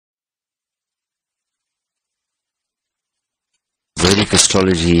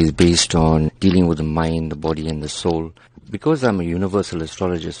astrology is based on dealing with the mind, the body and the soul. Because I'm a universal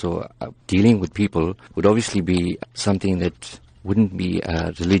astrologer, so dealing with people would obviously be something that wouldn't be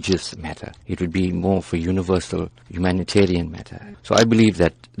a religious matter. It would be more of a universal humanitarian matter. So I believe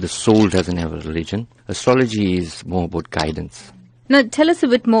that the soul doesn't have a religion. Astrology is more about guidance. Now, tell us a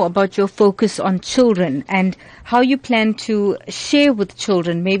bit more about your focus on children and how you plan to share with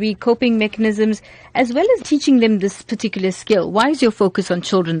children, maybe coping mechanisms, as well as teaching them this particular skill. Why is your focus on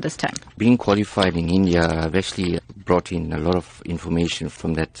children this time? Being qualified in India, I've actually brought in a lot of information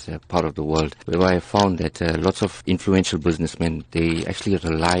from that part of the world, where I found that lots of influential businessmen, they actually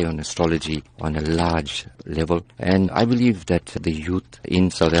rely on astrology on a large level. And I believe that the youth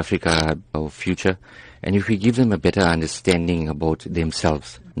in South Africa are our future. And if we give them a better understanding about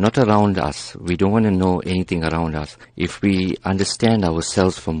themselves, not around us, we don't want to know anything around us. If we understand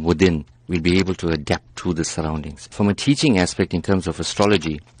ourselves from within, we'll be able to adapt to the surroundings. From a teaching aspect in terms of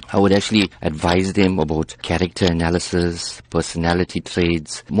astrology, I would actually advise them about character analysis, personality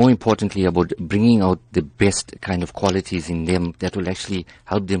traits, more importantly about bringing out the best kind of qualities in them that will actually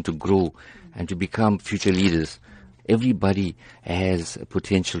help them to grow and to become future leaders. Everybody has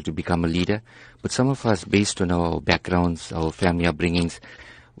potential to become a leader, but some of us, based on our backgrounds, our family upbringings,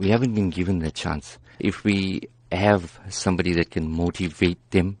 we haven't been given that chance. If we have somebody that can motivate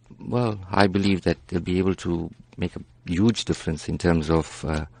them, well, I believe that they'll be able to make a huge difference in terms of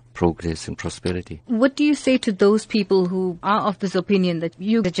progress and prosperity. What do you say to those people who are of this opinion that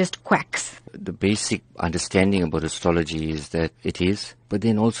you are just quacks? The basic understanding about astrology is that it is, but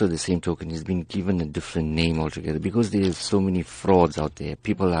then also the same token is being given a different name altogether, because there's so many frauds out there.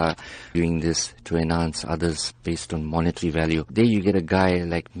 People are doing this to enhance others based on monetary value. There you get a guy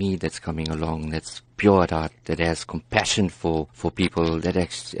like me that's coming along, that's pure at heart, that has compassion for people, that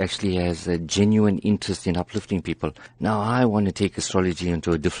actually has a genuine interest in uplifting people. Now I want to take astrology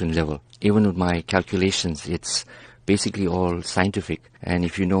into a different level. Even with my calculations, it's basically all scientific. And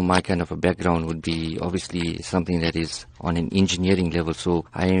if you know, my kind of a background would be obviously something that is on an engineering level. So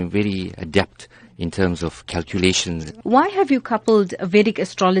I am very adept in terms of calculations. Why have you coupled Vedic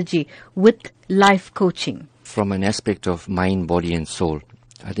astrology with life coaching? From an aspect of mind, body and soul,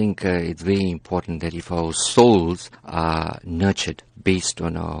 I think it's very important that if our souls are nurtured based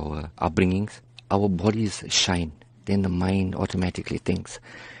on our upbringings, our bodies shine. Then the mind automatically thinks.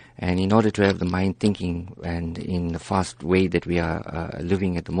 And in order to have the mind thinking, and in the fast way that we are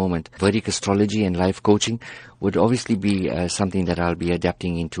living at the moment, Vedic astrology and life coaching would obviously be something that I'll be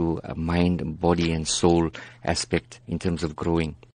adapting into a mind, body and soul aspect in terms of growing.